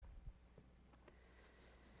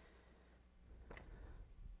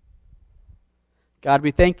God,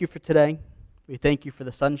 we thank you for today. We thank you for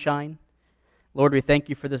the sunshine. Lord, we thank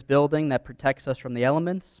you for this building that protects us from the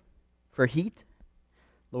elements, for heat,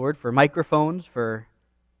 Lord, for microphones, for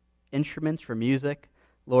instruments, for music.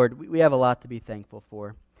 Lord, we have a lot to be thankful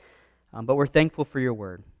for, but we're thankful for your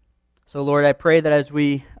word. So, Lord, I pray that as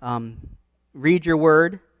we read your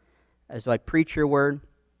word, as I preach your word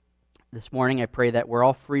this morning, I pray that we're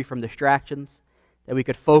all free from distractions, that we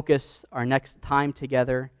could focus our next time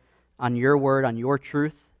together on your word, on your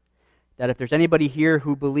truth, that if there's anybody here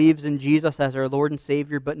who believes in Jesus as our Lord and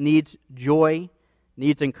Savior but needs joy,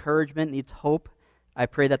 needs encouragement, needs hope, I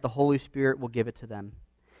pray that the Holy Spirit will give it to them.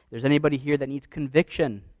 If there's anybody here that needs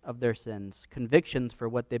conviction of their sins, convictions for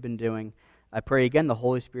what they've been doing, I pray again the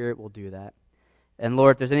Holy Spirit will do that. And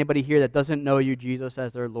Lord, if there's anybody here that doesn't know you, Jesus,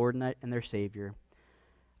 as their Lord and their Savior,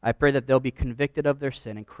 I pray that they'll be convicted of their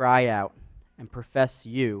sin and cry out and profess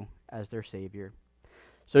you as their Savior.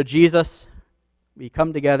 So Jesus, we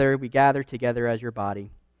come together, we gather together as your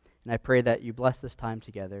body, and I pray that you bless this time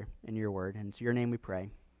together in your word. And it's your name we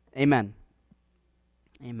pray. Amen.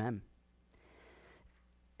 Amen.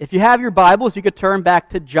 If you have your Bibles, you could turn back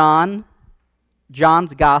to John's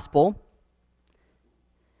Gospel.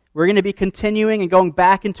 We're going to be continuing and going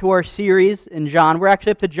back into our series in John. We're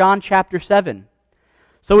actually up to John chapter 7.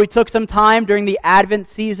 So we took some time during the Advent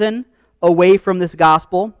season away from this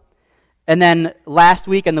Gospel. And then last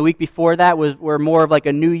week and the week before that were more of like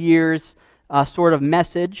a New Year's sort of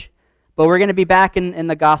message. But we're going to be back in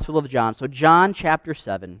the Gospel of John. So John chapter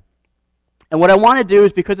 7. And what I want to do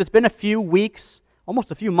is, because it's been a few weeks,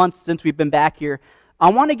 almost a few months since we've been back here,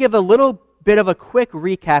 I want to give a little bit of a quick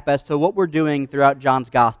recap as to what we're doing throughout John's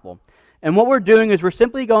Gospel. And what we're doing is we're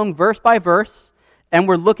simply going verse by verse, and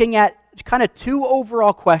we're looking at kind of two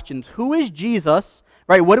overall questions. Who is Jesus?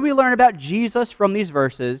 Right? What do we learn about Jesus from these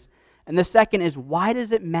verses? And the second is, why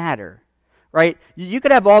does it matter? Right? You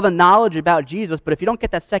could have all the knowledge about Jesus, but if you don't get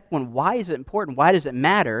that second one, why is it important? Why does it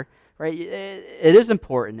matter? Right? It is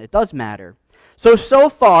important. It does matter. So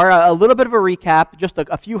far, a little bit of a recap, just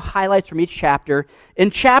a few highlights from each chapter. In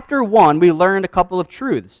chapter 1, we learned a couple of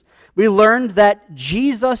truths. We learned that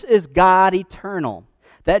Jesus is God eternal,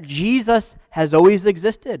 that Jesus has always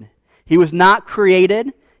existed. He was not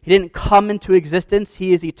created. He didn't come into existence.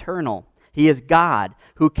 He is eternal. He is God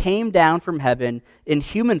who came down from heaven in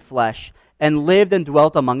human flesh and lived and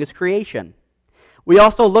dwelt among his creation. We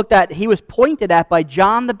also looked at, he was pointed at by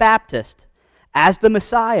John the Baptist as the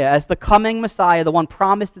Messiah, as the coming Messiah, the one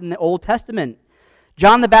promised in the Old Testament.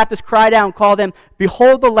 John the Baptist cried out and called him,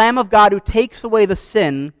 "Behold the Lamb of God who takes away the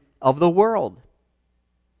sin of the world."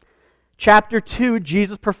 Chapter 2,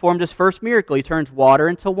 Jesus performed his first miracle. He turns water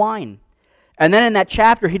into wine. And then in that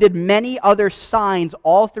chapter, he did many other signs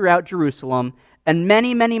all throughout Jerusalem, and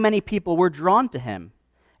many, many, many people were drawn to him.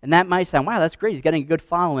 And that might sound, wow, that's great, he's getting a good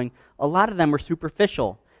following. A lot of them were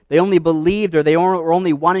superficial. They only believed, or they were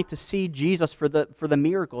only wanting to see Jesus for the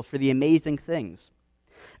miracles, for the amazing things.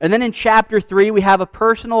 And then in chapter 3, we have a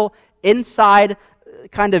personal, inside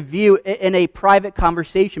kind of view in a private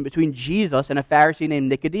conversation between Jesus and a Pharisee named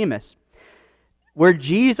Nicodemus, where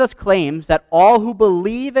Jesus claims that all who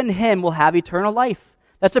believe in him will have eternal life.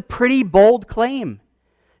 That's a pretty bold claim.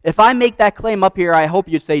 If I make that claim up here, I hope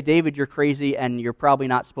you'd say, "David, you're crazy and you're probably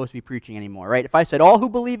not supposed to be preaching anymore," right? If I said, "All who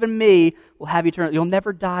believe in me will have eternal, you'll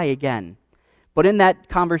never die again." But in that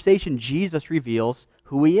conversation, Jesus reveals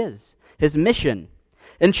who he is, his mission.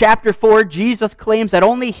 In chapter 4, Jesus claims that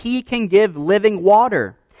only he can give living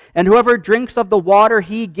water, and whoever drinks of the water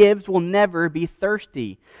he gives will never be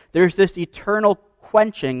thirsty. There's this eternal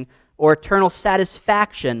quenching or eternal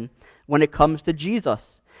satisfaction when it comes to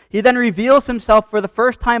Jesus. He then reveals himself for the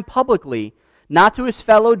first time publicly, not to his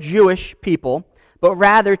fellow Jewish people, but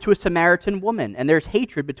rather to a Samaritan woman. And there's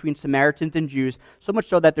hatred between Samaritans and Jews, so much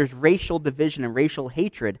so that there's racial division and racial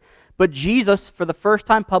hatred. But Jesus, for the first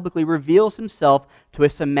time publicly, reveals himself to a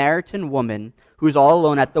Samaritan woman who's all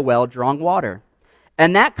alone at the well drawing water.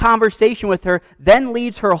 And that conversation with her then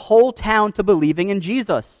leads her whole town to believing in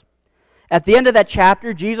Jesus. At the end of that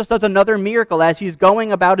chapter, Jesus does another miracle as he's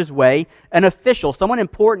going about his way. An official, someone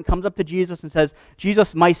important, comes up to Jesus and says,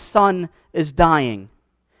 "Jesus, my son is dying."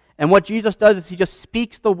 And what Jesus does is he just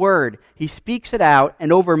speaks the word. He speaks it out,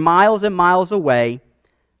 and over miles and miles away,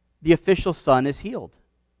 the official's son is healed.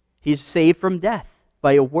 He's saved from death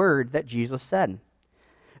by a word that Jesus said.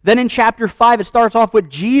 Then in chapter 5, it starts off with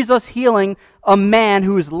Jesus healing a man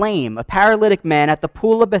who's lame, a paralytic man at the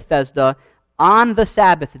pool of Bethesda on the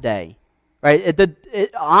Sabbath day. Right?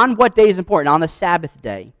 On what day is important? On the Sabbath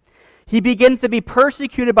day. He begins to be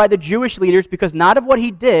persecuted by the Jewish leaders because not of what he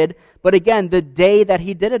did, but again, the day that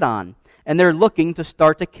he did it on. And they're looking to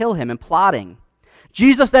start to kill him and plotting.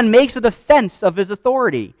 Jesus then makes a defense of his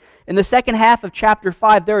authority. In the second half of chapter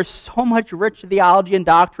 5, there is so much rich theology and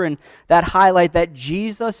doctrine that highlight that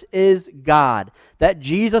Jesus is God, that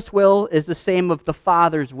Jesus' will is the same of the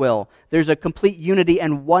Father's will. There's a complete unity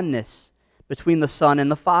and oneness between the Son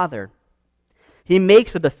and the Father. He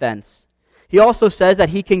makes a defense. He also says that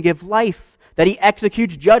he can give life, that he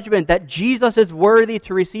executes judgment, that Jesus is worthy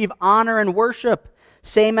to receive honor and worship,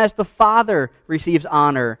 same as the Father receives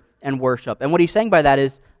honor and worship. And what he's saying by that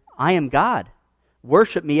is, I am God.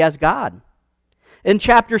 Worship me as God. In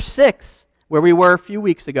chapter 6, where we were a few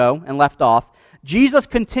weeks ago and left off, Jesus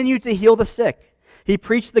continued to heal the sick. He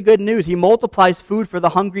preached the good news. He multiplies food for the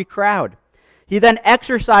hungry crowd. He then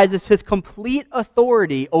exercises his complete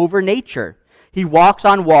authority over nature. He walks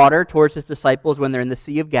on water towards his disciples when they're in the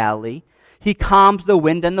Sea of Galilee. He calms the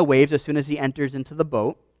wind and the waves as soon as he enters into the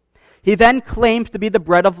boat. He then claims to be the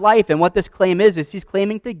bread of life. And what this claim is he's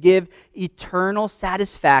claiming to give eternal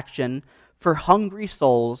satisfaction for hungry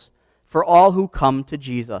souls, for all who come to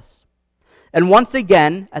Jesus. And once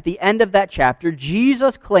again, at the end of that chapter,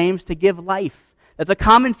 Jesus claims to give life. That's a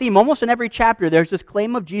common theme. Almost in every chapter, there's this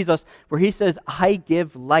claim of Jesus where he says, I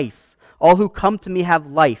give life. All who come to me have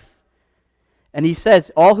life. And he says,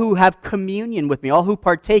 all who have communion with me, all who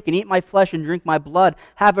partake and eat my flesh and drink my blood,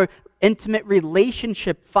 have an intimate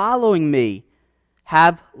relationship following me,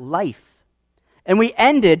 have life. And we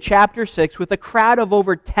ended chapter 6 with a crowd of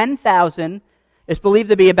over 10,000. It's believed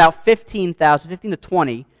to be about 15 to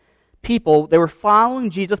 20 people. They were following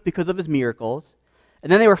Jesus because of his miracles.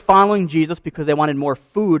 And then they were following Jesus because they wanted more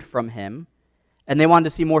food from him. And they wanted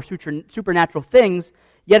to see more supernatural things.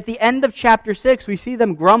 Yet at the end of chapter 6, we see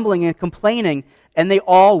them grumbling and complaining, and they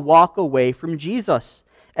all walk away from Jesus.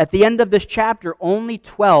 At the end of this chapter, only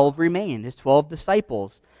 12 remain, his 12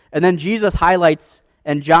 disciples. And then Jesus highlights,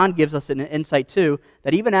 and John gives us an insight too,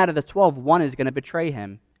 that even out of the 12, one is going to betray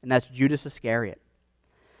him, and that's Judas Iscariot.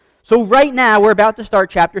 So right now, we're about to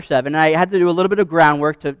start chapter 7, and I had to do a little bit of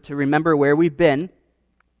groundwork to remember where we've been.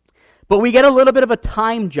 But we get a little bit of a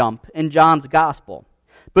time jump in John's gospel.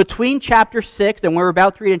 Between chapter 6 and we're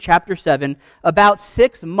about to read in chapter 7, about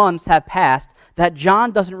 6 months have passed that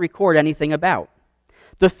John doesn't record anything about.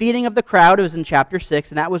 The feeding of the crowd was in chapter 6,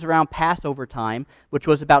 and that was around Passover time, which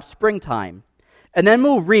was about springtime. And then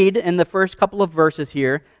we'll read in the first couple of verses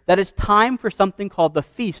here that it's time for something called the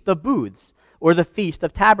Feast of Booths, or the Feast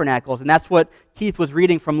of Tabernacles. And that's what Keith was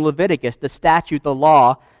reading from Leviticus, the statute, the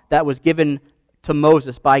law that was given to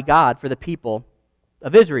Moses by God for the people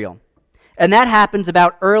of Israel. And that happens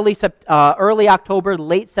about early October,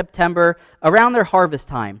 late September, around their harvest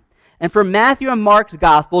time. And for Matthew and Mark's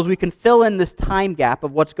Gospels, we can fill in this time gap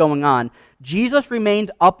of what's going on. Jesus remained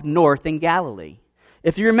up north in Galilee.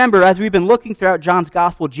 If you remember, as we've been looking throughout John's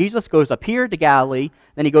Gospel, Jesus goes up here to Galilee,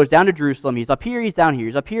 then he goes down to Jerusalem. He's up here, he's down here,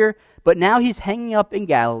 he's up here. But now he's hanging up in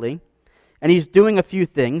Galilee, and he's doing a few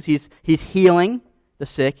things. He's healing the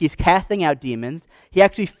sick. He's casting out demons. He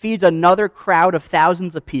actually feeds another crowd of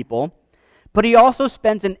thousands of people. But he also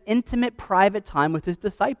spends an intimate, private time with his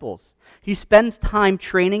disciples. He spends time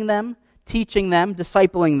training them, teaching them,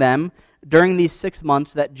 discipling them during these 6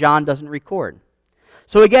 months that John doesn't record.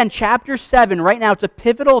 So again, chapter 7, right now, it's a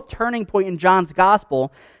pivotal turning point in John's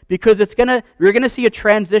gospel because we're going to see a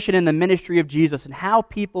transition in the ministry of Jesus and how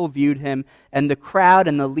people viewed him, and the crowd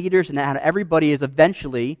and the leaders and how everybody is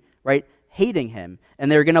eventually, right, hating him,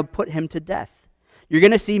 and they're going to put him to death. You're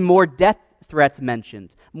going to see more death threats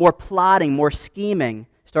mentioned, more plotting, more scheming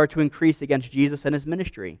start to increase against Jesus and his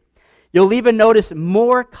ministry. You'll even notice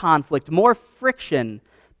more conflict, more friction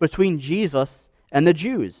between Jesus and the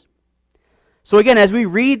Jews. So again, as we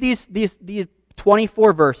read these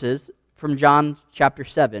 24 verses from John chapter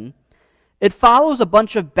 7, it follows a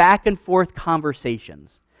bunch of back and forth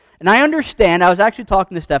conversations. And I understand, I was actually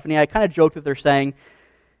talking to Stephanie, I kind of joked with her saying,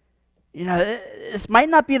 this might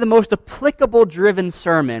not be the most applicable driven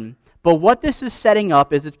sermon, but what this is setting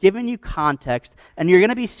up is it's giving you context, and you're going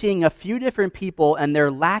to be seeing a few different people and their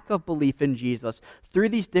lack of belief in Jesus through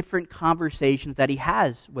these different conversations that he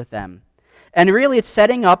has with them. And really it's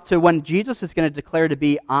setting up to when Jesus is going to declare to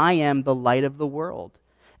be, I am the light of the world.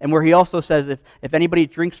 And where he also says, if anybody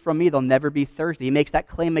drinks from me, they'll never be thirsty. He makes that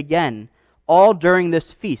claim again, all during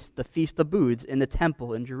this feast, the Feast of Booths in the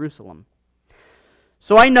temple in Jerusalem.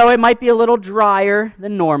 So I know it might be a little drier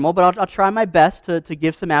than normal, but I'll try my best to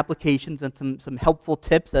give some applications and some helpful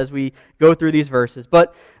tips as we go through these verses.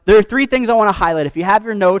 But there are 3 things I want to highlight. If you have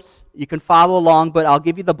your notes, you can follow along, but I'll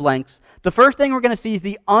give you the blanks. The first thing we're going to see is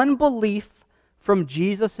the unbelief from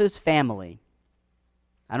Jesus' family.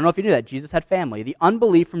 I don't know if you knew that. Jesus had family. The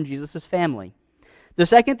unbelief from Jesus' family. The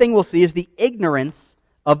second thing we'll see is the ignorance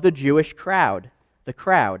of the Jewish crowd. the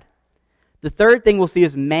crowd. The third thing we'll see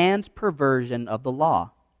is man's perversion of the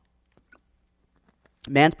law.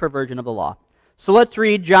 Man's perversion of the law. So let's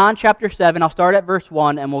read John chapter 7. I'll start at verse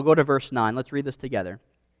 1 and we'll go to verse 9. Let's read this together.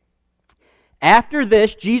 After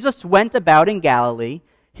this, Jesus went about in Galilee.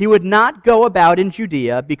 He would not go about in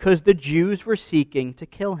Judea because the Jews were seeking to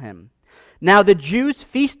kill him. Now the Jews'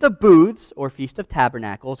 feast of booths, or feast of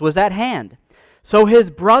tabernacles, was at hand. So his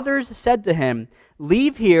brothers said to him,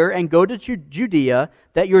 "Leave here and go to Judea,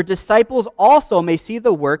 that your disciples also may see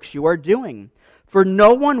the works you are doing. For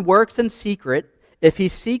no one works in secret if he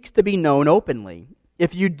seeks to be known openly.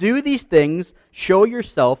 If you do these things, show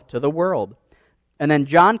yourself to the world." And then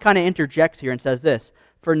John kind of interjects here and says this,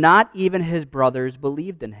 "For not even his brothers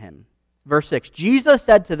believed in him." Verse 6, Jesus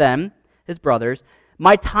said to them, his brothers,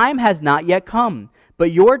 "My time has not yet come,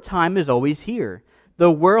 but your time is always here.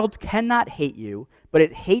 The world cannot hate you, but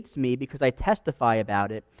it hates me because I testify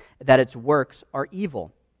about it, that its works are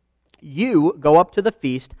evil. You go up to the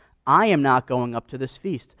feast. I am not going up to this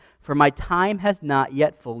feast, for my time has not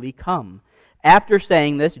yet fully come." After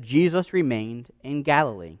saying this, Jesus remained in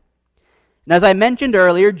Galilee. And as I mentioned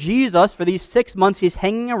earlier, Jesus, for these 6 months, he's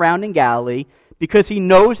hanging around in Galilee because he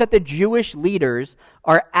knows that the Jewish leaders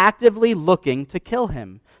are actively looking to kill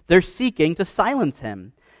him. They're seeking to silence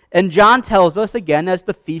him. And John tells us again that it's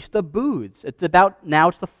the Feast of Booths. It's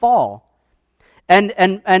the fall.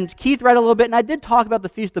 And Keith read a little bit, and I did talk about the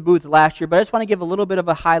Feast of Booths last year, but I just want to give a little bit of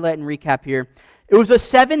a highlight and recap here. It was a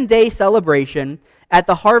 7-day celebration at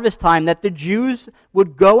the harvest time that the Jews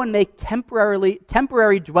would go and make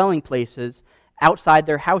temporary dwelling places outside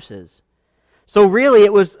their houses. So really,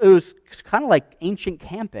 it was kind of like ancient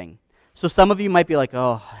camping. So some of you might be like,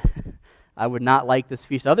 "Oh, I would not like this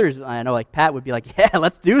feast." Others, I know, like Pat, would be like, "Yeah,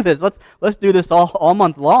 let's do this. Let's do this all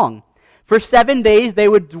month long." For 7 days, they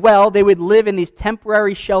would live in these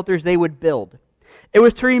temporary shelters they would build. It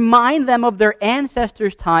was to remind them of their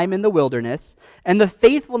ancestors' time in the wilderness and the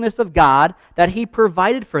faithfulness of God, that he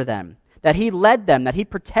provided for them, that he led them, that he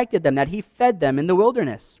protected them, that he fed them in the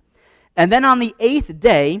wilderness. And then on the 8th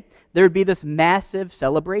day, there would be this massive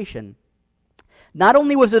celebration. Not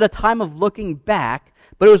only was it a time of looking back,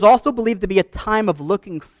 but it was also believed to be a time of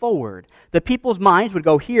looking forward. The people's minds would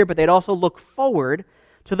go here, but they'd also look forward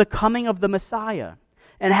to the coming of the Messiah,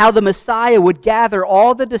 and how the Messiah would gather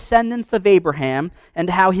all the descendants of Abraham, and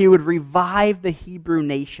how he would revive the Hebrew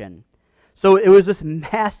nation. So it was this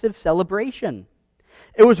massive celebration.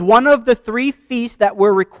 It was one of the 3 feasts that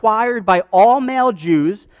were required by all male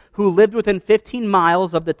Jews who lived within 15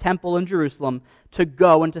 miles of the temple in Jerusalem to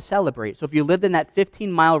go and to celebrate. So if you lived in that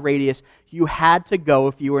 15-mile radius, you had to go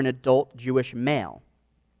if you were an adult Jewish male.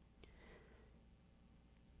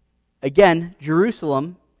 Again,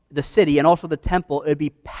 Jerusalem, the city, and also the temple, it would be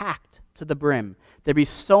packed to the brim. There'd be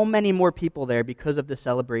so many more people there because of the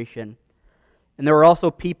celebration. And there were also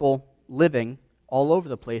people living all over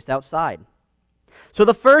the place outside. So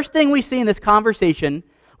the first thing we see in this conversation,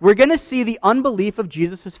 we're going to see the unbelief of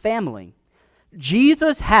Jesus' family.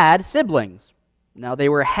 Jesus had siblings. Now, they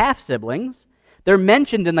were half-siblings. They're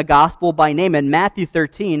mentioned in the gospel by name. In Matthew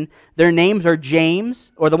 13, their names are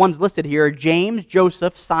James, or the ones listed here are James,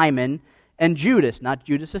 Joseph, Simon, and Judas. Not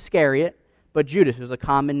Judas Iscariot, but Judas was a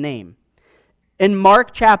common name. In Mark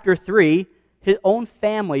chapter 3, his own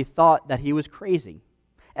family thought that he was crazy.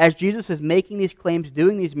 As Jesus is making these claims,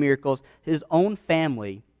 doing these miracles, his own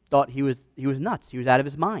family thought he was nuts. He was out of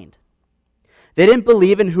his mind. They didn't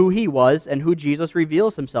believe in who he was and who Jesus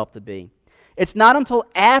reveals himself to be. It's not until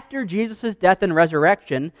after Jesus' death and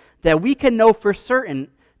resurrection that we can know for certain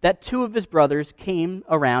that 2 of his brothers came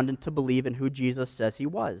around and to believe in who Jesus says he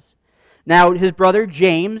was. Now, his brother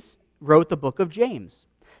James wrote the book of James.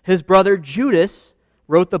 His brother Judas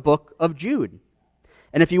wrote the book of Jude.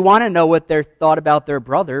 And if you want to know what they thought about their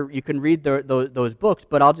brother, you can read those books.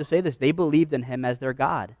 But I'll just say this. They believed in him as their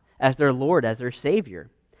God, as their Lord, as their Savior.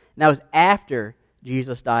 And that was after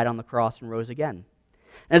Jesus died on the cross and rose again.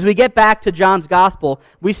 And as we get back to John's Gospel,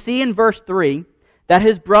 we see in verse 3 that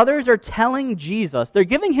his brothers are telling Jesus, they're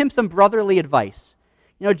giving him some brotherly advice.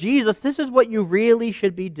 You know, Jesus, this is what you really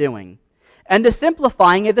should be doing. And to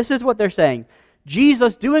simplifying it, this is what they're saying.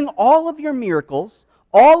 Jesus, doing all of your miracles,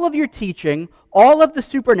 all of your teaching, all of the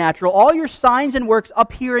supernatural, all your signs and works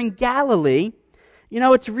up here in Galilee, you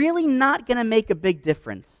know, it's really not going to make a big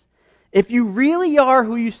difference. If you really are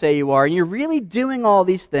who you say you are, and you're really doing all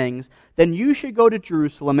these things, then you should go to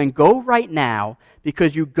Jerusalem and go right now,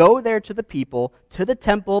 because you go there to the people, to the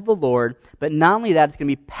temple of the Lord, but not only that, it's going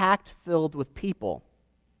to be packed filled with people.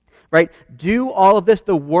 Right? Do all of this.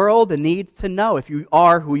 The world needs to know if you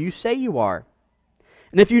are who you say you are.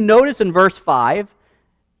 And if you notice in verse 5,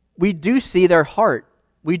 we do see their heart.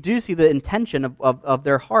 We do see the intention of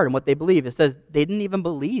their heart and what they believe. It says they didn't even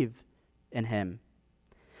believe in him.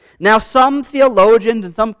 Now, some theologians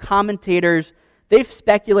and some commentators, they've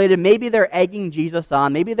speculated maybe they're egging Jesus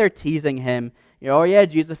on, maybe they're teasing him. Oh yeah,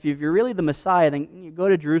 Jesus, if you're really the Messiah, then you go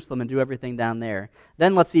to Jerusalem and do everything down there.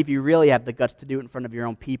 Then let's see if you really have the guts to do it in front of your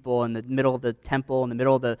own people, in the middle of the temple, in the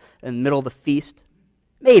middle of the feast.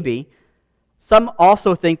 Maybe. Some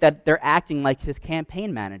also think that they're acting like his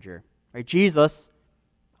campaign manager. Right? Jesus,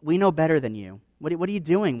 we know better than you. What are you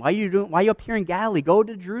doing? Why are you up here in Galilee? Go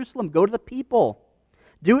to Jerusalem. Go to the people.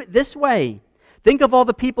 Do it this way. Think of all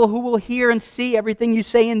the people who will hear and see everything you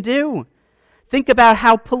say and do. Think about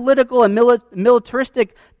how political and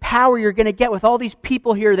militaristic power you're going to get with all these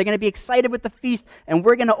people here. They're going to be excited with the feast, and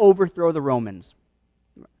we're going to overthrow the Romans.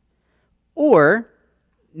 Or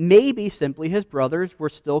maybe simply his brothers were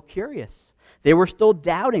still curious. They were still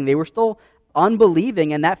doubting. They were still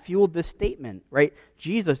unbelieving, and that fueled this statement, right?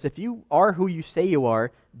 Jesus, if you are who you say you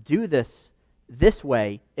are, do this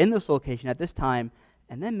way, in this location, at this time,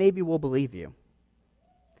 and then maybe we'll believe you.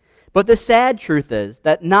 But the sad truth is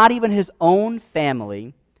that not even his own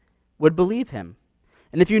family would believe him.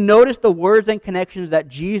 And if you notice the words and connections that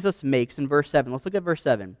Jesus makes in verse 7, let's look at verse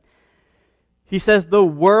 7. He says, the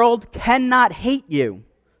world cannot hate you.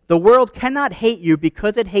 The world cannot hate you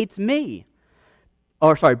because it hates me.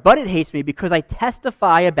 But it hates me because I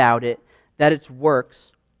testify about it that its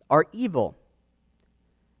works are evil.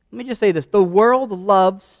 Let me just say this. The world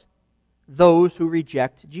loves those who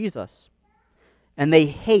reject Jesus, and they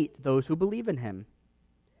hate those who believe in him.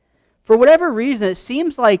 For whatever reason, it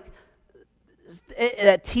seems like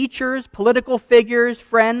that teachers, political figures,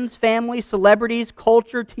 friends, family, celebrities,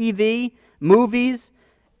 culture, TV, movies,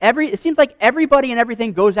 it seems like everybody and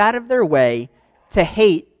everything goes out of their way to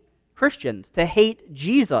hate Christians, to hate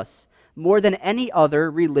Jesus more than any other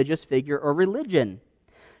religious figure or religion.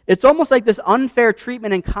 It's almost like this unfair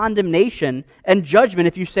treatment and condemnation and judgment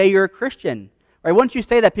if you say you're a Christian. Right? Once you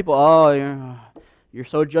say that, people, you're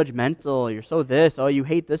so judgmental, you're so this, you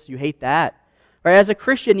hate this, you hate that. Right? As a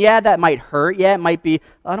Christian, that might hurt. It might be,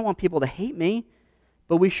 I don't want people to hate me.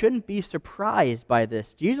 But we shouldn't be surprised by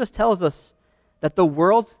this. Jesus tells us that the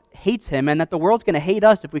world hates him and that the world's going to hate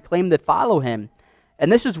us if we claim to follow him.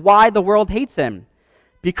 And this is why the world hates him.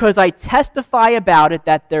 Because I testify about it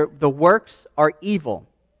that the works are evil.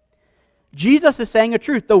 Jesus is saying a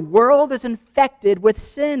truth. The world is infected with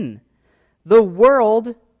sin. The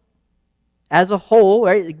world as a whole,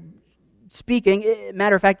 right, speaking,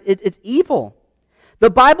 matter of fact, it's evil. The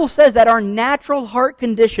Bible says that our natural heart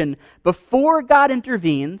condition before God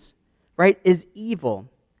intervenes, right, is evil.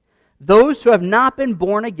 Those who have not been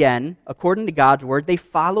born again, according to God's word, they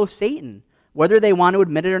follow Satan. Whether they want to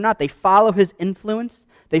admit it or not, they follow his influence.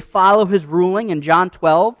 They follow his ruling. In John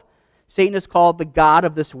 12, Satan is called the god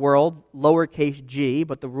of this world, lowercase g,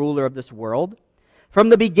 but the ruler of this world. From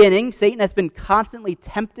the beginning, Satan has been constantly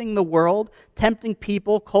tempting the world, tempting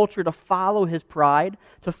people, culture to follow his pride,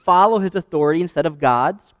 to follow his authority instead of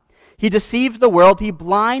God's. He deceives the world. He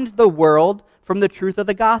blinds the world from the truth of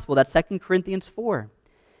the gospel. That's 2 Corinthians 4.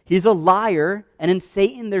 He's a liar, and in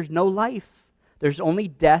Satan there's no life. There's only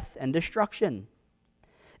death and destruction.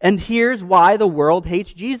 And here's why the world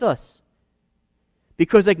hates Jesus.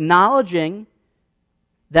 Because acknowledging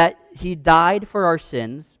that he died for our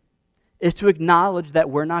sins is to acknowledge that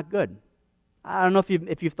we're not good. I don't know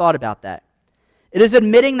if you've thought about that. It is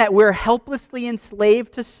admitting that we're helplessly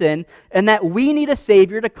enslaved to sin and that we need a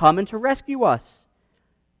Savior to come and to rescue us.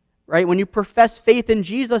 Right? When you profess faith in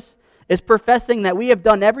Jesus, it's professing that we have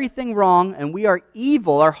done everything wrong and we are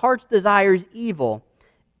evil. Our heart's desire is evil,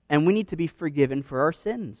 and we need to be forgiven for our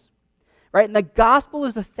sins. Right? And the gospel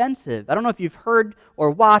is offensive. I don't know if you've heard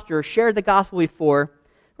or watched or shared the gospel before,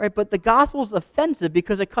 right? But the gospel is offensive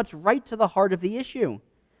because it cuts right to the heart of the issue.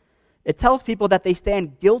 It tells people that they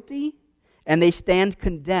stand guilty and they stand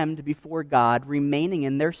condemned before God, remaining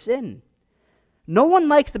in their sin. No one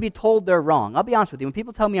likes to be told they're wrong. I'll be honest with you. When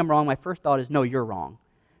people tell me I'm wrong, my first thought is, no, you're wrong.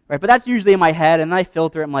 Right? But that's usually in my head, and then I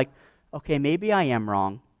filter it. I'm like, okay, maybe I am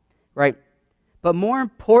wrong. Right? But more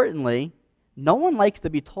importantly, no one likes to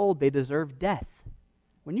be told they deserve death.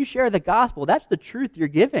 When you share the gospel, that's the truth you're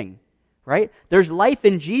giving. Right? There's life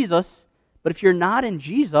in Jesus, but if you're not in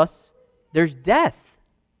Jesus, there's death.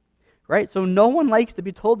 Right? So no one likes to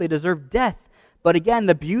be told they deserve death. But again,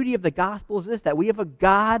 the beauty of the gospel is this, that we have a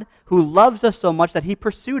God who loves us so much that he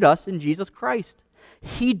pursued us in Jesus Christ.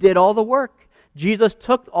 He did all the work. Jesus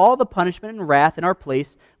took all the punishment and wrath in our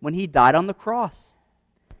place when he died on the cross.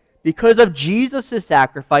 Because of Jesus'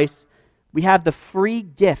 sacrifice, we have the free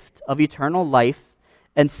gift of eternal life,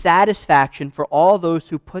 and satisfaction for all those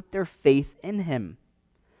who put their faith in him.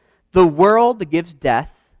 The world gives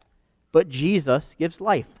death, but Jesus gives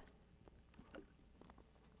life.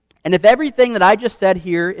 And if everything that I just said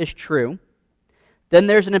here is true, then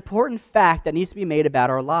there's an important fact that needs to be made about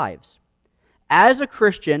our lives. As a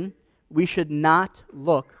Christian, we should not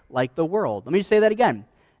look like the world. Let me say that again.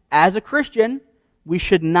 As a Christian, we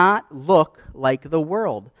should not look like the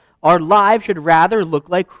world. Our lives should rather look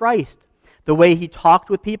like Christ. The way he talked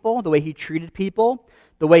with people, the way he treated people,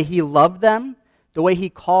 the way he loved them, the way he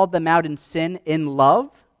called them out in sin in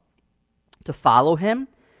love to follow him,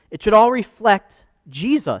 it should all reflect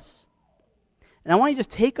Jesus. And I want you to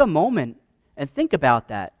just take a moment and think about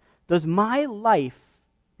that. Does my life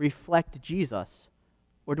reflect Jesus,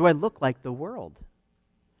 or do I look like the world?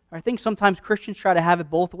 I think sometimes Christians try to have it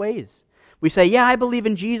both ways. We say, yeah, I believe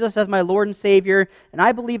in Jesus as my Lord and Savior, and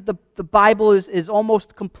I believe the Bible is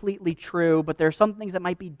almost completely true, but there are some things that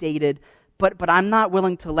might be dated, but I'm not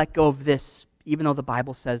willing to let go of this, even though the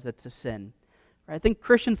Bible says it's a sin. I think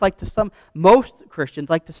most Christians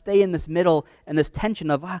like to stay in this middle and this tension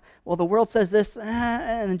of, well, the world says this,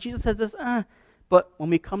 and Jesus says this, but when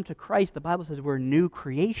we come to Christ, the Bible says we're a new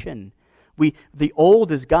creation. The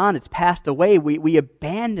old is gone, it's passed away. We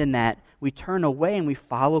abandon that. We turn away and we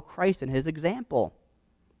follow Christ and his example.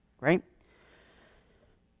 Right?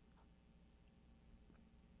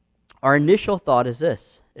 Our initial thought is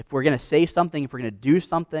this. If we're going to say something, if we're going to do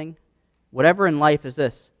something, whatever in life is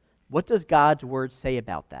this, what does God's word say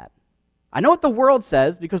about that? I know what the world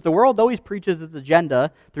says, because the world always preaches its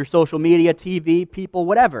agenda through social media, TV, people,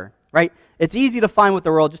 whatever. Right? It's easy to find what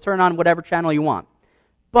the world, just turn on whatever channel you want.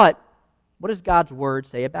 But what does God's word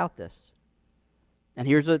say about this? And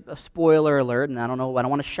here's a spoiler alert, and I don't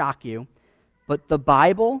want to shock you, but the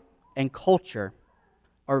Bible and culture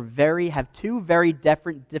have two very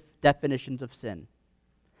different definitions of sin.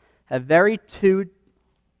 Two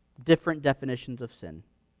different definitions of sin.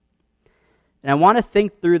 And I want to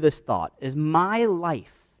think through this thought. Is my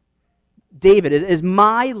life, David, is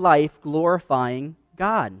my life glorifying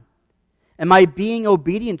God? Am I being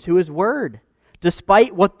obedient to his word,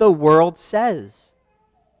 despite what the world says?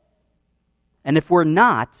 And if we're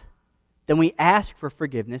not, then we ask for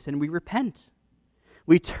forgiveness and we repent.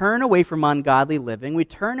 We turn away from ungodly living, we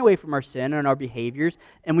turn away from our sin and our behaviors,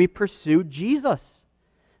 and we pursue Jesus.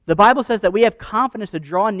 The Bible says that we have confidence to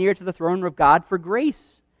draw near to the throne of God for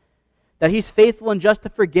grace, that he's faithful and just to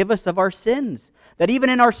forgive us of our sins, that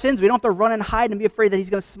even in our sins we don't have to run and hide and be afraid that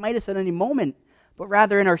he's going to smite us at any moment, but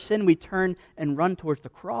rather in our sin we turn and run towards the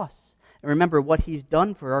cross and remember what he's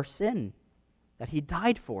done for our sin, that he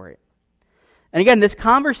died for it. And again, this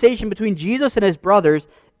conversation between Jesus and his brothers,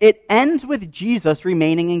 it ends with Jesus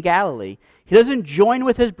remaining in Galilee. He doesn't join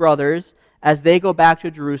with his brothers as they go back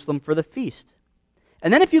to Jerusalem for the feast.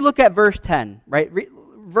 And then if you look at verse 10, right?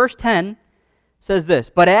 Verse 10 says this,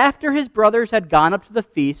 "But after his brothers had gone up to the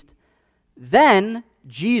feast, then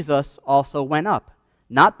Jesus also went up,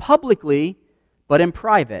 not publicly, but in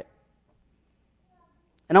private."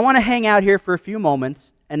 And I want to hang out here for a few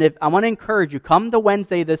moments. And I want to encourage you, come to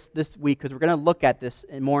Wednesday this week, because we're going to look at this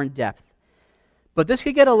more in depth. But this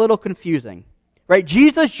could get a little confusing, right?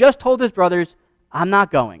 Jesus just told his brothers, I'm not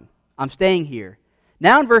going. I'm staying here.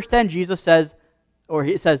 Now in verse 10, Jesus says,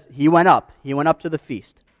 he went up. He went up to the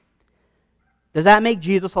feast. Does that make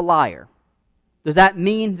Jesus a liar? Does that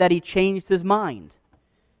mean that he changed his mind?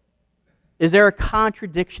 Is there a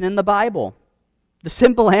contradiction in the Bible? The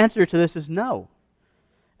simple answer to this is no.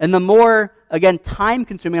 And the more, again,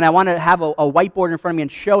 time-consuming, and I want to have a whiteboard in front of me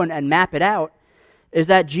and show and map it out, is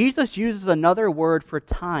that Jesus uses another word for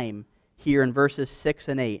time here in verses 6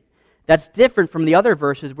 and 8. That's different from the other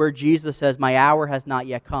verses where Jesus says, my hour has not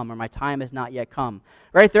yet come, or my time has not yet come.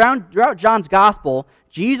 Right? Throughout John's gospel,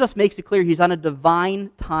 Jesus makes it clear he's on a divine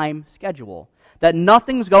time schedule, that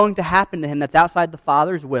nothing's going to happen to him that's outside the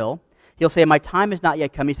Father's will. He'll say, my time has not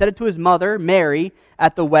yet come. He said it to his mother, Mary,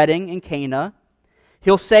 at the wedding in Cana.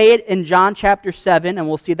 He'll say it in John chapter 7, and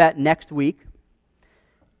we'll see that next week.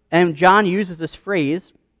 And John uses this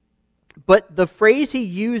phrase, but the phrase he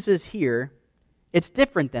uses here, it's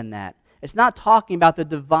different than that. It's not talking about the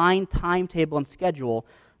divine timetable and schedule.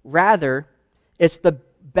 Rather, it's the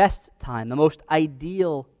best time, the most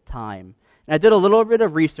ideal time. And I did a little bit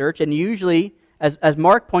of research, and usually, as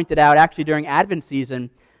Mark pointed out, actually during Advent season,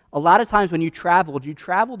 a lot of times when you traveled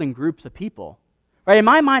in groups of people. Right? In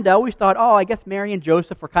my mind, I always thought, I guess Mary and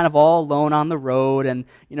Joseph were kind of all alone on the road, and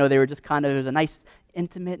they were just it was a nice,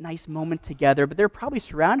 intimate, nice moment together, but they're probably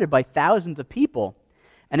surrounded by thousands of people.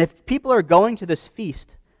 And if people are going to this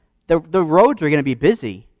feast, the roads are going to be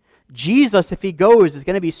busy. Jesus, if he goes, is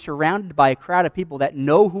going to be surrounded by a crowd of people that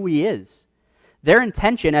know who he is. Their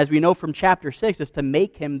intention, as we know from chapter 6, is to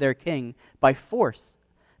make him their king by force.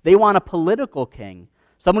 They want a political king,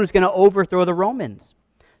 someone who's going to overthrow the Romans.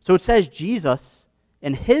 So it says Jesus,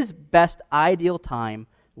 in his best ideal time,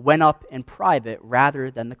 went up in private rather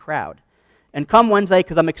than the crowd. And come Wednesday,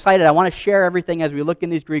 because I'm excited, I want to share everything as we look in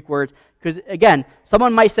these Greek words. Because again,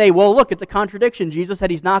 someone might say, well, look, it's a contradiction. Jesus said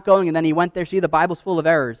he's not going, and then he went there. See, the Bible's full of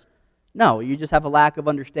errors. No, you just have a lack of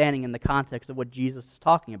understanding in the context of what Jesus is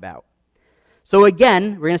talking about. So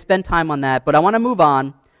again, we're going to spend time on that, but I want to move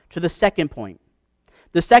on to the second point.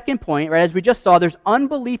 The second point, right, as we just saw, there's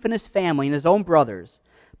unbelief in his family and his own brothers.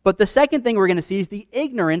 But the second thing we're going to see is the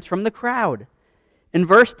ignorance from the crowd. In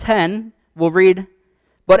verse 10, we'll read,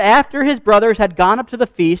 "But after his brothers had gone up to the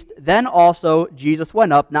feast, then also Jesus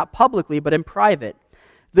went up, not publicly, but in private.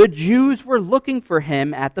 The Jews were looking for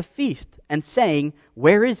him at the feast, and saying,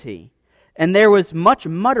 'Where is he?' And there was much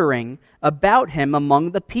muttering about him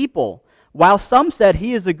among the people. While some said,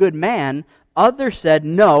 'He is a good man,' others said,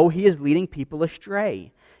 'No, he is leading people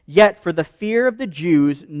astray.' Yet for the fear of the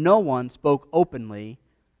Jews, no one spoke openly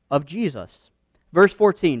of Jesus." Verse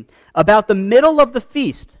 14, about the middle of the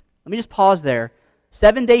feast. Let me just pause there.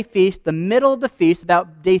 7-day feast, the middle of the feast,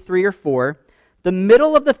 about day 3 or 4. The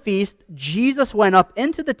middle of the feast, Jesus went up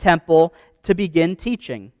into the temple to begin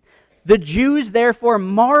teaching. The Jews therefore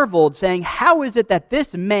marveled, saying, "How is it that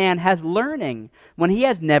this man has learning when he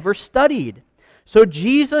has never studied?" So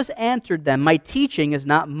Jesus answered them, "My teaching is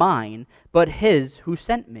not mine, but his who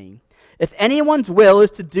sent me. If anyone's will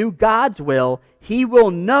is to do God's will, he will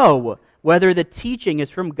know whether the teaching is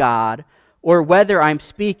from God or whether I'm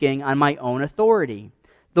speaking on my own authority.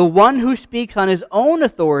 The one who speaks on his own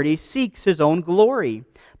authority seeks his own glory,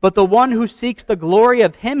 but the one who seeks the glory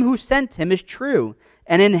of him who sent him is true,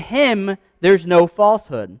 and in him there's no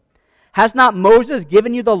falsehood. Has not Moses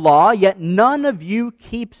given you the law, yet none of you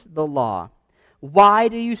keeps the law? Why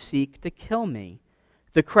do you seek to kill me?"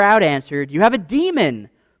 The crowd answered, "You have a demon.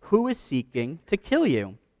 Who is seeking to kill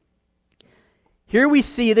you?" Here we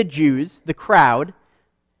see the Jews, the crowd,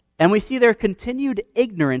 and we see their continued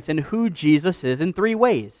ignorance in who Jesus is in 3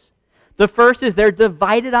 ways. The first is they're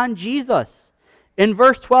divided on Jesus. In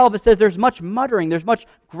verse 12 it says there's much muttering, there's much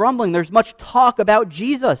grumbling, there's much talk about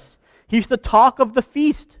Jesus. He's the talk of the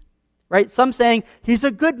feast, right? Some saying he's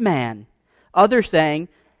a good man. Others saying,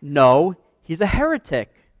 no, he's a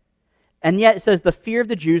heretic. And yet it says the fear of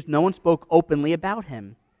the Jews, no one spoke openly about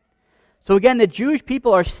him. So again, the Jewish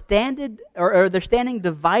people are standing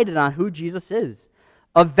divided on who Jesus is.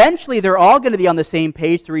 Eventually, they're all going to be on the same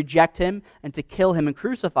page to reject him and to kill him and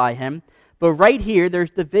crucify him. But right here,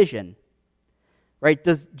 there's division. Right?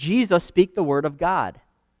 Does Jesus speak the word of God?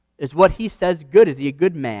 Is what he says good? Is he a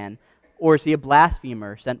good man? Or is he a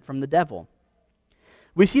blasphemer sent from the devil?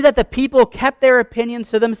 We see that the people kept their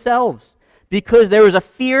opinions to themselves because there was a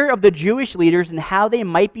fear of the Jewish leaders and how they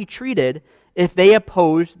might be treated if they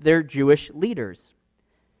opposed their Jewish leaders.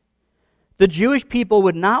 The Jewish people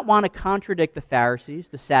would not want to contradict the Pharisees,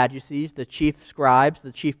 the Sadducees, the chief scribes,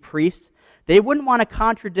 the chief priests. They wouldn't want to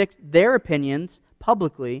contradict their opinions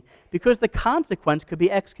publicly because the consequence could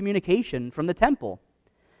be excommunication from the temple,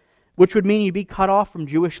 which would mean you'd be cut off from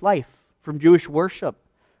Jewish life, from Jewish worship,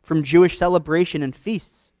 from Jewish celebration and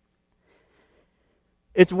feasts.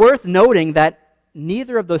 It's worth noting that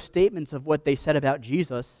neither of those statements of what they said about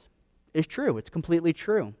Jesus is true. It's completely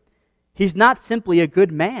true. He's not simply a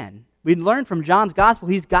good man. We learn from John's gospel,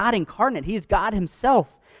 he's God incarnate. He's God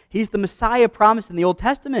himself. He's the Messiah promised in the Old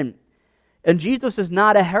Testament. And Jesus is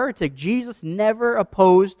not a heretic. Jesus never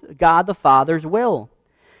opposed God the Father's will.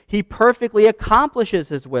 He perfectly accomplishes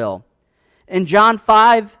his will. In John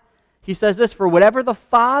 5, he says this, "For whatever the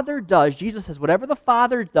Father does," Jesus says, "whatever the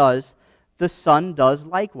Father does, the Son does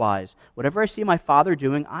likewise. Whatever I see my Father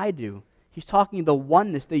doing, I do." He's talking the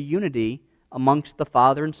oneness, the unity amongst the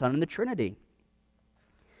Father and Son and the Trinity.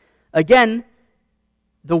 Again,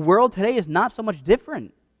 the world today is not so much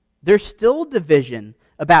different. There's still division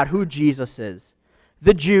about who Jesus is.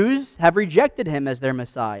 The Jews have rejected him as their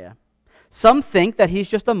Messiah. Some think that he's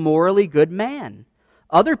just a morally good man.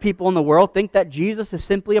 Other people in the world think that Jesus is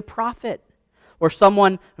simply a prophet or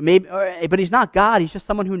someone, but he's not God. He's just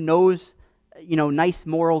someone who knows, nice,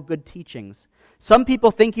 moral, good teachings. Some people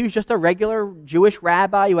think he was just a regular Jewish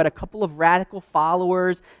rabbi who had a couple of radical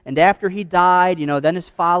followers, and after he died, then his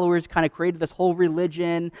followers kind of created this whole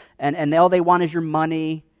religion, and all they want is your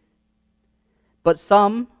money. But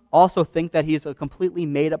some also think that he's a completely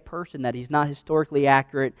made-up person, that he's not historically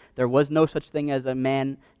accurate. There was no such thing as a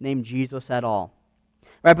man named Jesus at all.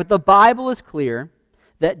 Right? But the Bible is clear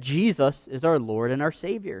that Jesus is our Lord and our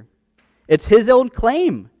Savior. It's his own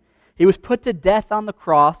claim. He was put to death on the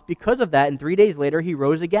cross because of that, and 3 days later he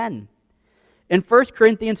rose again. In 1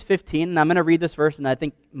 Corinthians 15, and I'm going to read this verse, and I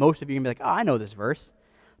think most of you are going to be like, oh, I know this verse.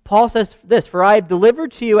 Paul says this, "For I have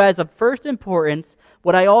delivered to you as of first importance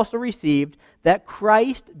what I also received, that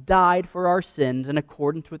Christ died for our sins in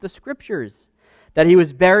accordance with the Scriptures, that he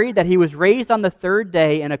was buried, that he was raised on the third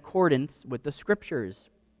day in accordance with the Scriptures."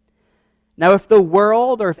 Now, if the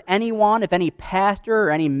world, or if anyone, if any pastor or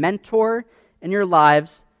any mentor in your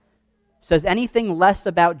lives says anything less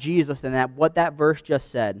about Jesus than that, what that verse just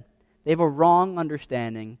said, they have a wrong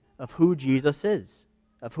understanding of who Jesus is,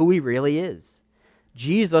 of who he really is.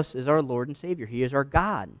 Jesus is our Lord and Savior. He is our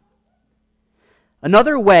God.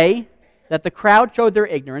 Another way that the crowd showed their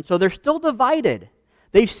ignorance, so they're still divided.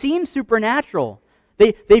 They've seen supernatural.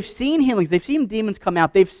 They've seen healings. They've seen demons come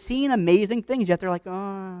out. They've seen amazing things, yet they're like, oh,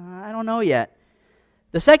 I don't know yet.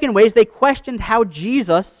 The second way is they questioned how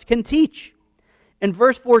Jesus can teach. In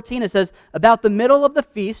verse 14 it says, "About the middle of the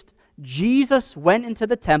feast, Jesus went into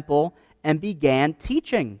the temple and began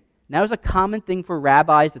teaching." Now, it was a common thing for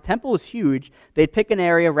rabbis. The temple was huge. They'd pick an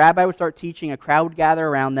area, a rabbi would start teaching, a crowd would gather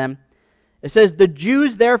around them. It says, "The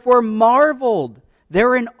Jews therefore marveled."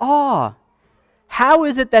 They're in awe. How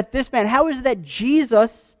is it that this man, how is it that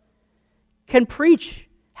Jesus can preach?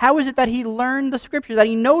 How is it that he learned the Scriptures, that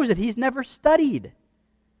he knows it? He's never studied.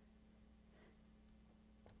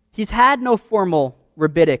 He's had no formal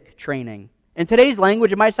rabbinic training. In today's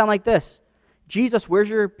language, it might sound like this: Jesus, where's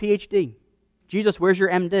your PhD? Jesus, where's your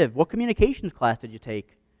MDiv? What communications class did you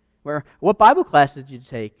take? What Bible class did you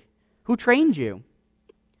take? Who trained you?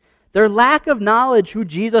 Their lack of knowledge who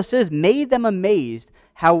Jesus is made them amazed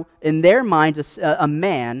how, in their minds, a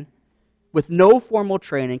man with no formal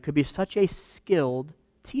training could be such a skilled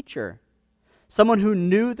teacher, someone who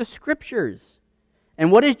knew the Scriptures.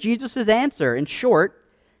 And what is Jesus' answer? In short,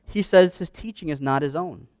 he says his teaching is not his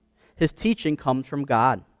own. His teaching comes from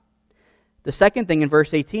God. The second thing in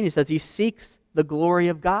verse 18, he says he seeks the glory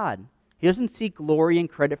of God. He doesn't seek glory and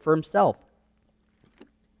credit for himself.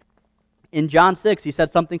 In John 6, he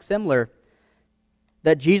said something similar,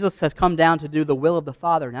 that Jesus has come down to do the will of the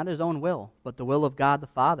Father, not his own will, but the will of God the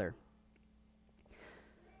Father.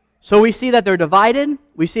 So we see that they're divided.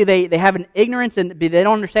 We see they have an ignorance and they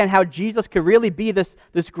don't understand how Jesus could really be this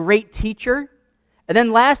great teacher. And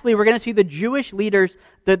then lastly, we're going to see the Jewish leaders,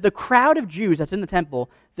 the crowd of Jews that's in the temple,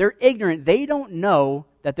 they're ignorant. They don't know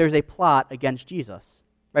that there's a plot against Jesus.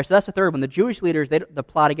 Right, so that's the third one. The Jewish leaders, the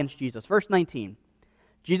plot against Jesus. Verse 19.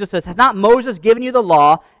 Jesus says, "Has not Moses given you the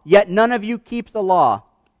law, yet none of you keeps the law?"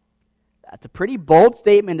 That's a pretty bold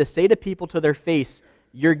statement to say to people to their face,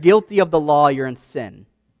 you're guilty of the law, you're in sin.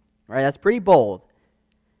 Right? That's pretty bold.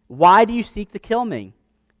 "Why do you seek to kill me?"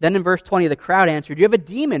 Then in verse 20, the crowd answered, "You have a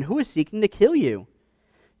demon. Who is seeking to kill you?"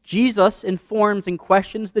 Jesus informs and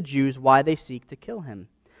questions the Jews why they seek to kill him.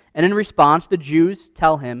 And in response, the Jews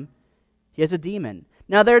tell him he has a demon.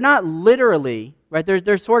 Now, they're not literally, right?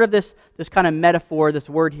 There's sort of this kind of metaphor, this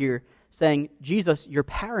word here, saying, Jesus, you're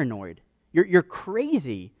paranoid. You're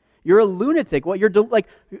crazy. You're a lunatic. What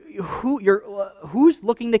who's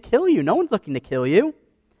looking to kill you? No one's looking to kill you.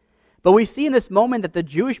 But we see in this moment that the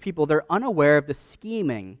Jewish people, they're unaware of the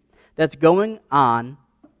scheming that's going on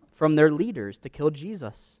from their leaders to kill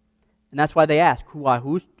Jesus. And that's why they ask,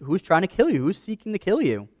 who's trying to kill you? Who's seeking to kill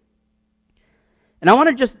you? And I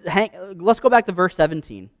want to let's go back to verse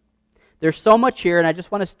 17. There's so much here, and I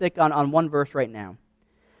just want to stick on one verse right now.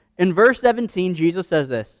 In verse 17, Jesus says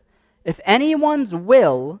this, "If anyone's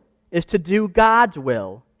will is to do God's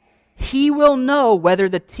will, he will know whether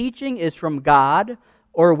the teaching is from God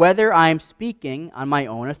or whether I am speaking on my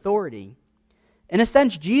own authority." In a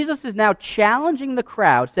sense, Jesus is now challenging the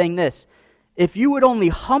crowd, saying this, if you would only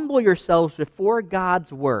humble yourselves before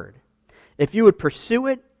God's word, if you would pursue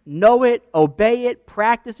it, know it, obey it,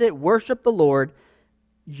 practice it, worship the Lord,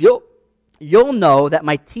 you'll know that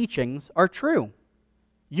my teachings are true.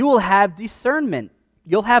 You will have discernment.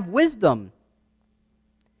 You'll have wisdom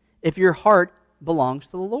if your heart belongs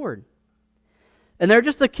to the Lord. And they're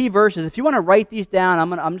just the key verses. If you want to write these down,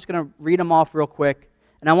 I'm just going to read them off real quick.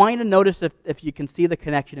 And I want you to notice if you can see the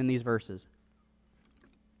connection in these verses.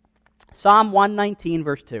 Psalm 119,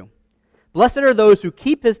 verse 2. "Blessed are those who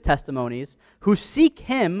keep his testimonies, who seek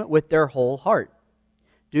him with their whole heart."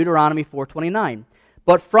 Deuteronomy 4:29.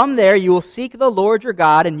 "But from there you will seek the Lord your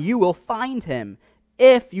God, and you will find him,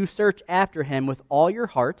 if you search after him with all your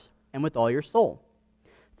heart and with all your soul."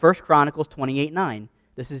 1 Chronicles 28:9.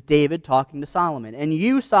 This is David talking to Solomon. "And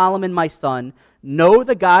you, Solomon, my son, know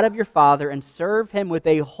the God of your father and serve him with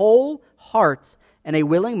a whole heart and a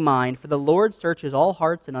willing mind, for the Lord searches all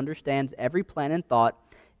hearts and understands every plan and thought.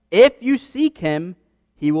 If you seek him,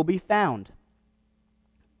 he will be found.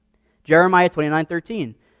 Jeremiah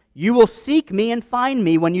 29:13. You will seek me and find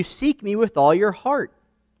me when you seek me with all your heart.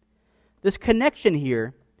 This connection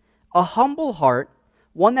here, a humble heart,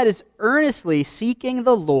 one that is earnestly seeking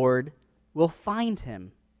the Lord, will find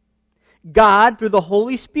him. God, through the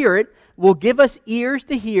Holy Spirit, will give us ears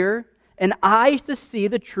to hear and eyes to see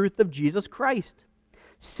the truth of Jesus Christ.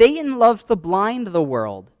 Satan loves to blind the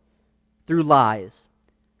world through lies,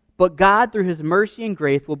 but God, through his mercy and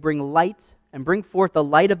grace, will bring light and bring forth the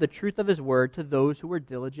light of the truth of his word to those who are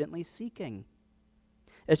diligently seeking.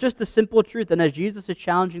 It's just a simple truth, and as Jesus is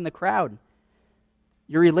challenging the crowd,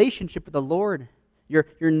 your relationship with the Lord, you're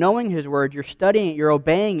knowing his word, you're studying it, you're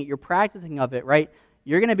obeying it, you're practicing of it, right?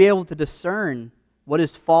 You're going to be able to discern what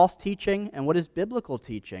is false teaching and what is biblical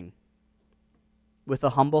teaching with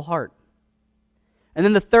a humble heart. And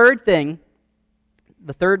then the third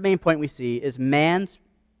main point we see is man's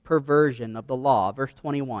perversion of the law. Verse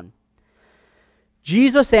 21.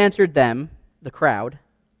 Jesus answered them, the crowd,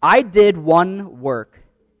 I did one work,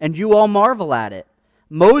 and you all marvel at it.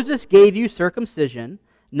 Moses gave you circumcision,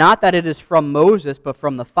 not that it is from Moses, but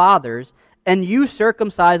from the fathers, and you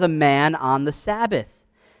circumcise a man on the Sabbath.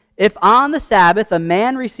 If on the Sabbath a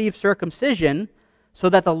man receives circumcision, so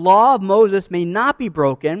that the law of Moses may not be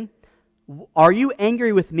broken, are you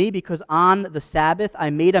angry with me because on the Sabbath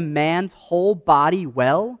I made a man's whole body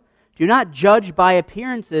well? Do not judge by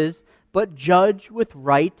appearances, but judge with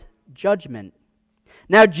right judgment.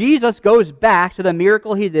 Now Jesus goes back to the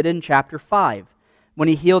miracle he did in chapter 5, when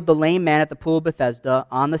he healed the lame man at the pool of Bethesda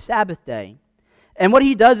on the Sabbath day. And what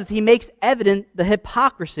he does is he makes evident the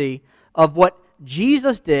hypocrisy of what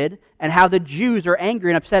Jesus did and how the Jews are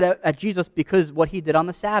angry and upset at Jesus because of what he did on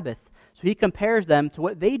the Sabbath. So he compares them to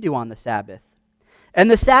what they do on the Sabbath.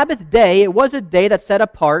 And the Sabbath day, it was a day that's set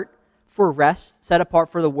apart for rest, set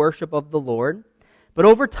apart for the worship of the Lord. But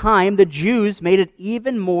over time, the Jews made it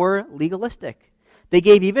even more legalistic. They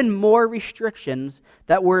gave even more restrictions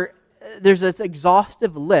there's this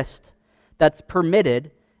exhaustive list that's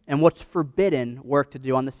permitted and what's forbidden work to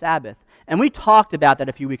do on the Sabbath. And we talked about that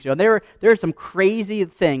a few weeks ago. There are some crazy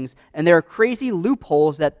things, and there are crazy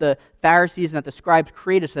loopholes that the Pharisees and that the scribes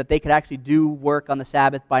created so that they could actually do work on the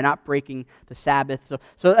Sabbath by not breaking the Sabbath.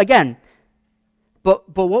 So again, but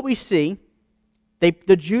what we see,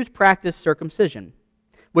 the Jews practiced circumcision,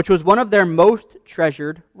 which was one of their most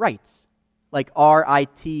treasured rights, like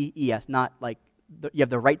R-I-T-E-S, not like you have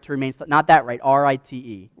the right to remain, not that right,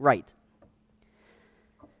 R-I-T-E, right.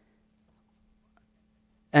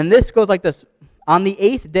 And this goes like this. On the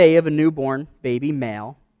 8th day of a newborn baby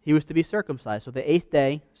male, he was to be circumcised. So the 8th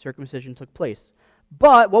day, circumcision took place.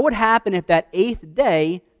 But what would happen if that 8th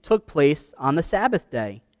day took place on the Sabbath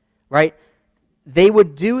day, right? They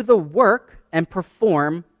would do the work and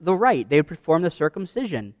perform the rite. They would perform the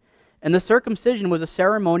circumcision. And the circumcision was a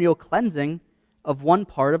ceremonial cleansing of one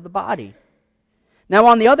part of the body. Now,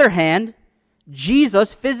 on the other hand,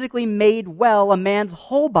 Jesus physically made well a man's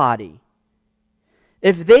whole body.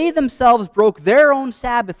 If they themselves broke their own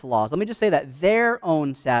Sabbath laws, let me just say that, their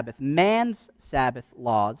own Sabbath, man's Sabbath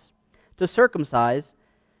laws, to circumcise,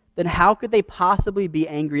 then how could they possibly be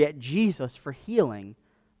angry at Jesus for healing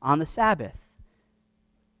on the Sabbath?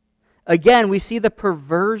 Again, we see the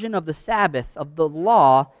perversion of the Sabbath, of the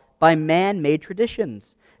law, by man-made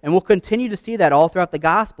traditions. And we'll continue to see that all throughout the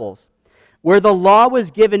Gospels, where the law was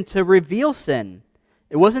given to reveal sin.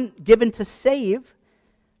 It wasn't given to save.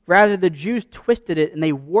 Rather, the Jews twisted it and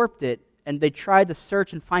they warped it, and they tried to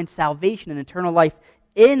search and find salvation and eternal life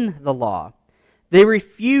in the law. They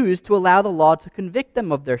refused to allow the law to convict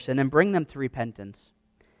them of their sin and bring them to repentance.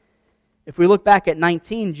 If we look back at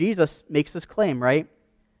 19, Jesus makes this claim, right?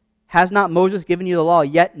 Has not Moses given you the law,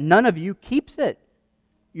 yet none of you keeps it?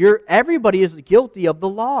 Everybody is guilty of the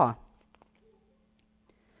law.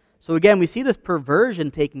 So again, we see this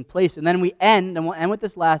perversion taking place, and then we'll end with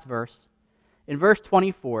this last verse. In verse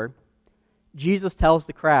 24, Jesus tells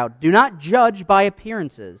the crowd, do not judge by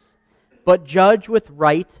appearances, but judge with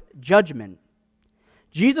right judgment.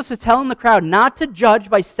 Jesus is telling the crowd not to judge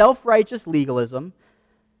by self-righteous legalism,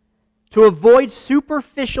 to avoid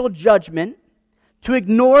superficial judgment, to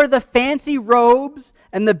ignore the fancy robes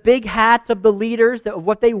and the big hats of the leaders, of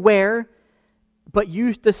what they wear, but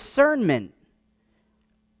use discernment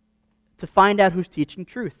to find out who's teaching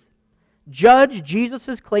truth. Judge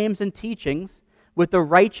Jesus' claims and teachings with a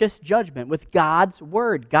righteous judgment, with God's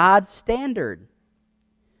word, God's standard.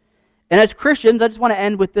 And as Christians, I just want to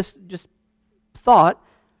end with this just thought.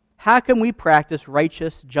 How can we practice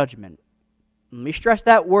righteous judgment? Let me stress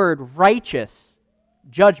that word, righteous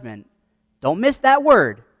judgment. Don't miss that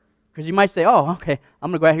word. Because you might say, oh, okay,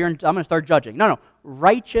 I'm going to go out here and I'm going to start judging. No.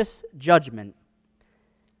 Righteous judgment.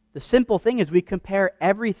 The simple thing is we compare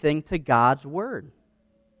everything to God's Word.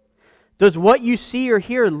 Does what you see or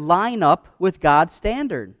hear line up with God's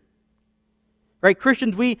standard? Right,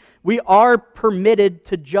 Christians, we are permitted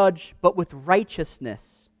to judge, but with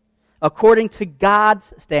righteousness, according to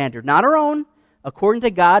God's standard. Not our own, according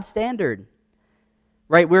to God's standard.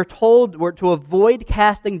 Right, we're told we're to avoid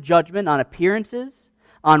casting judgment on appearances,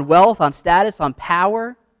 on wealth, on status, on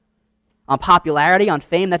power, on popularity, on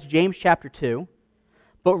fame. That's James chapter 2.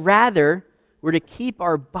 But rather, we're to keep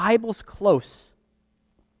our Bibles close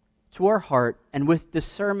to our heart and with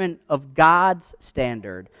discernment of God's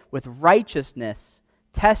standard, with righteousness,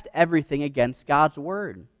 test everything against God's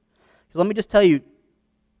Word. So let me just tell you,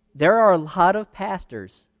 there are a lot of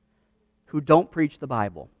pastors who don't preach the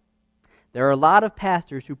Bible. There are a lot of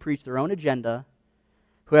pastors who preach their own agenda,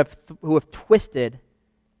 who have twisted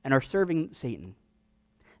and are serving Satan.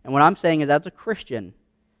 And what I'm saying is, as a Christian,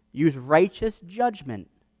 use righteous judgment,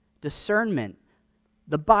 discernment,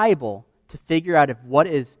 the Bible, to figure out if what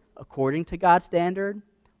is according to God's standard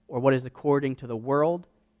or what is according to the world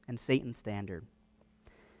and Satan's standard.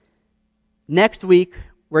 Next week,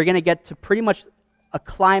 we're going to get to pretty much a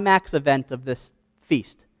climax event of this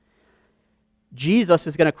feast. Jesus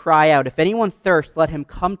is going to cry out, "If anyone thirsts, let him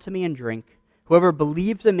come to me and drink. Whoever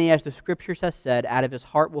believes in me, as the Scriptures has said, out of his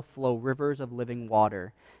heart will flow rivers of living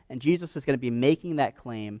water." And Jesus is going to be making that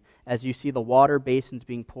claim as you see the water basins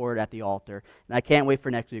being poured at the altar. And I can't wait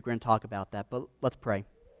for next week. We're going to talk about that. But let's pray.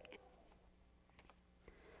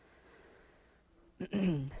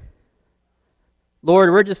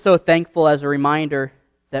 Lord, we're just so thankful as a reminder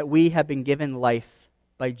that we have been given life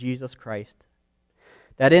by Jesus Christ.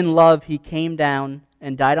 That in love he came down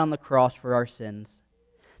and died on the cross for our sins.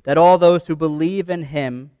 That all those who believe in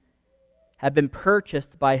him have been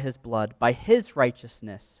purchased by his blood, by his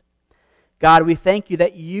righteousness. God, we thank you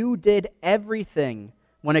that you did everything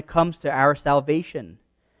when it comes to our salvation.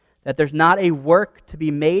 That there's not a work to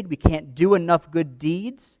be made. We can't do enough good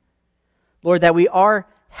deeds. Lord, that we are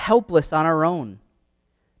helpless on our own.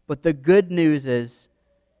 But the good news is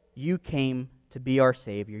you came to be our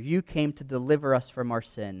Savior. You came to deliver us from our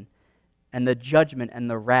sin and the judgment and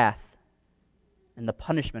the wrath and the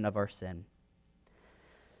punishment of our sin.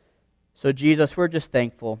 So Jesus, we're just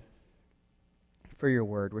thankful for your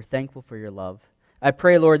word. We're thankful for your love. I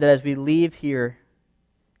pray, Lord, that as we leave here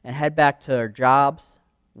and head back to our jobs,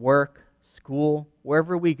 work, school,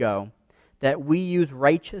 wherever we go, that we use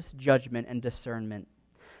righteous judgment and discernment.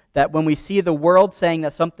 That when we see the world saying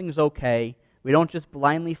that something's okay, we don't just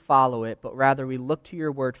blindly follow it, but rather we look to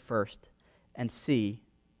your word first and see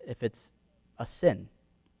if it's a sin.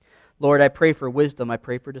 Lord, I pray for wisdom. I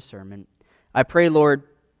pray for discernment. I pray, Lord,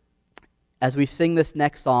 as we sing this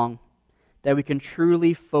next song, that we can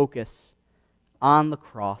truly focus on the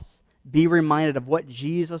cross, be reminded of what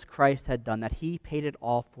Jesus Christ had done, that he paid it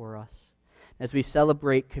all for us. As we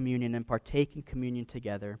celebrate communion and partake in communion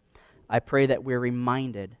together, I pray that we're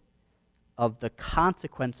reminded of the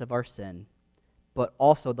consequence of our sin, but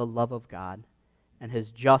also the love of God and his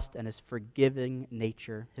just and his forgiving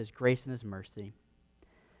nature, his grace and his mercy.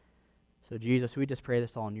 So Jesus, we just pray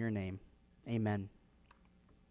this all in your name. Amen.